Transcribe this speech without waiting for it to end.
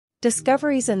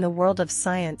Discoveries in the world of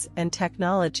science and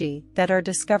technology that are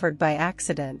discovered by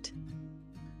accident.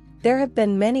 There have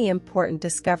been many important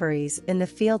discoveries in the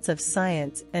fields of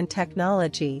science and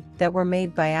technology that were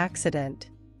made by accident.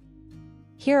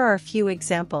 Here are a few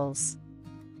examples.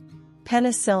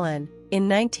 Penicillin. In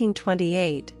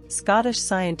 1928, Scottish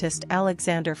scientist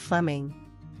Alexander Fleming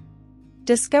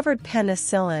discovered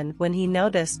penicillin when he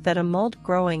noticed that a mold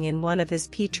growing in one of his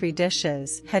petri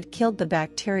dishes had killed the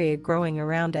bacteria growing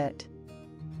around it.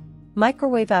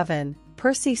 Microwave oven.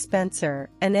 Percy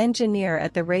Spencer, an engineer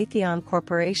at the Raytheon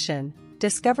Corporation,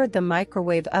 discovered the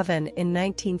microwave oven in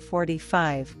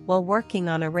 1945 while working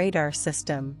on a radar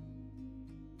system.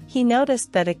 He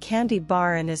noticed that a candy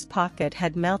bar in his pocket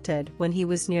had melted when he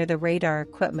was near the radar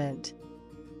equipment.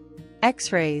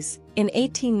 X-rays. In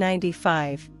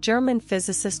 1895, German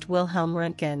physicist Wilhelm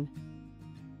Röntgen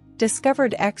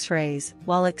discovered X-rays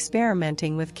while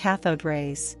experimenting with cathode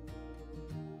rays.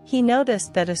 He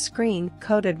noticed that a screen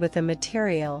coated with a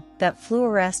material that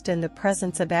fluoresced in the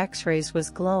presence of X-rays was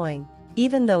glowing,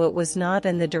 even though it was not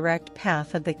in the direct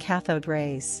path of the cathode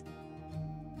rays.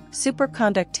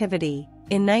 Superconductivity.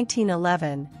 In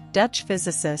 1911, Dutch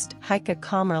physicist Heike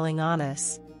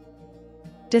Onnes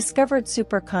discovered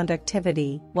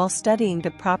superconductivity while studying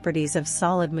the properties of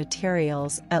solid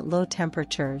materials at low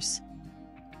temperatures.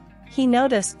 He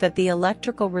noticed that the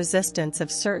electrical resistance of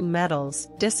certain metals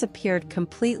disappeared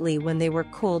completely when they were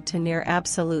cooled to near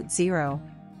absolute zero.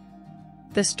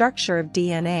 The structure of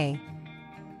DNA.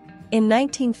 In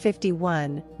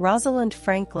 1951, Rosalind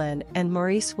Franklin and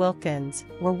Maurice Wilkins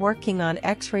were working on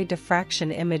X-ray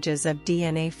diffraction images of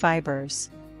DNA fibers.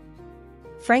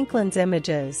 Franklin's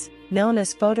images, known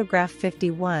as Photograph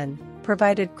 51,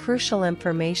 provided crucial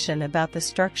information about the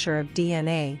structure of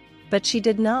DNA, but she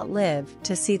did not live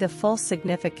to see the full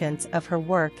significance of her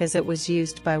work as it was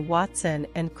used by Watson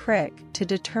and Crick to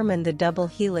determine the double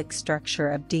helix structure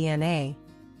of DNA.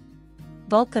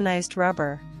 Vulcanized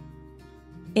rubber.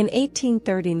 In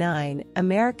 1839,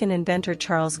 American inventor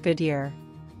Charles Goodyear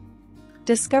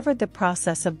discovered the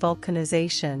process of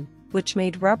vulcanization, which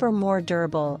made rubber more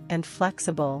durable and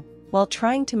flexible, while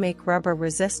trying to make rubber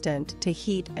resistant to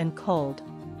heat and cold.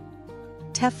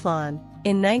 Teflon.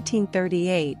 In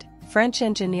 1938, French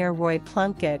engineer Roy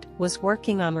Plunkett was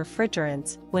working on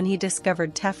refrigerants when he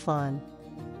discovered Teflon,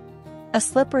 a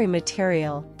slippery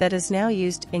material that is now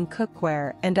used in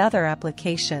cookware and other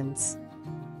applications.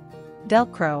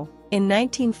 Velcro. In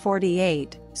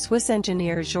 1948, Swiss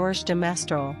engineer Georges de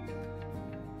Mestral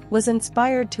was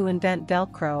inspired to invent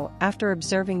Velcro after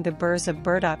observing the burrs of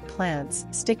burdock plants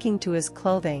sticking to his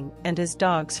clothing and his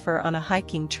dog's fur on a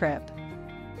hiking trip.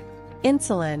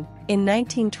 Insulin. In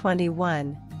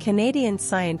 1921, Canadian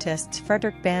scientists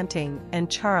Frederick Banting and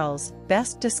Charles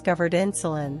Best discovered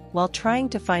insulin while trying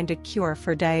to find a cure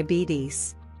for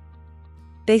diabetes.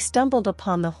 They stumbled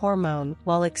upon the hormone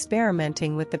while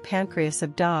experimenting with the pancreas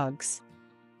of dogs.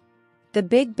 The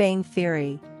Big Bang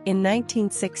Theory. In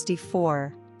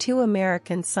 1964, two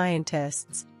American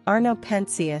scientists, Arno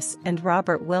Penzias and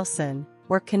Robert Wilson,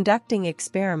 were conducting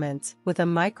experiments with a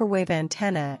microwave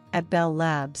antenna at Bell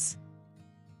Labs.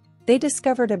 They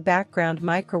discovered a background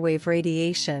microwave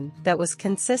radiation that was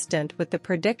consistent with the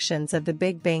predictions of the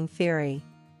Big Bang Theory.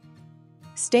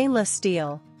 Stainless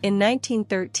steel. In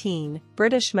 1913,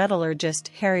 British metallurgist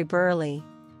Harry Burley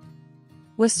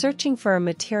was searching for a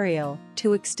material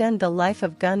to extend the life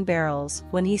of gun barrels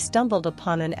when he stumbled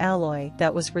upon an alloy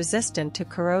that was resistant to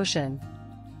corrosion.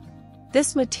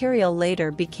 This material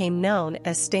later became known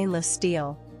as stainless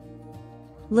steel.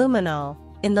 Luminol.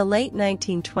 In the late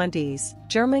 1920s,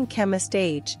 German chemist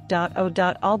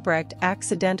H.O. Albrecht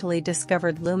accidentally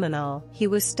discovered luminol. He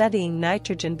was studying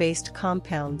nitrogen-based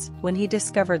compounds when he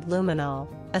discovered luminol,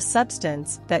 a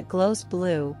substance that glows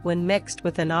blue when mixed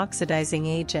with an oxidizing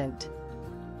agent.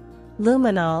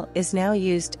 Luminol is now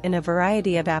used in a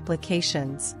variety of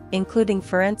applications, including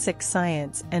forensic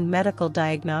science and medical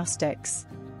diagnostics.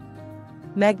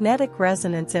 Magnetic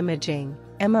resonance imaging,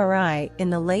 MRI. In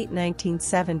the late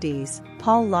 1970s,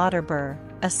 Paul Lauterbur,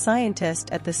 a scientist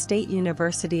at the State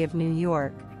University of New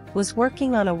York, was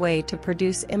working on a way to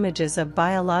produce images of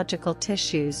biological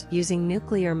tissues using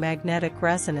nuclear magnetic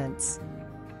resonance.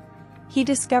 He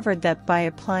discovered that by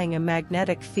applying a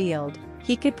magnetic field,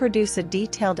 he could produce a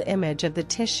detailed image of the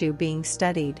tissue being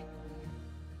studied.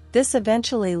 This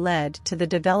eventually led to the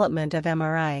development of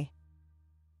MRI.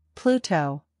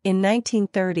 Pluto. In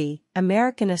 1930,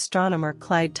 American astronomer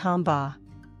Clyde Tombaugh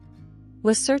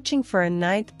was searching for a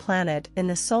ninth planet in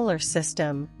the solar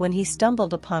system when he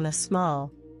stumbled upon a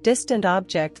small, distant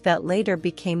object that later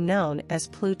became known as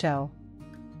Pluto.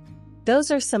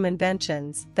 Those are some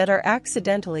inventions that are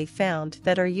accidentally found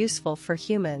that are useful for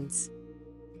humans.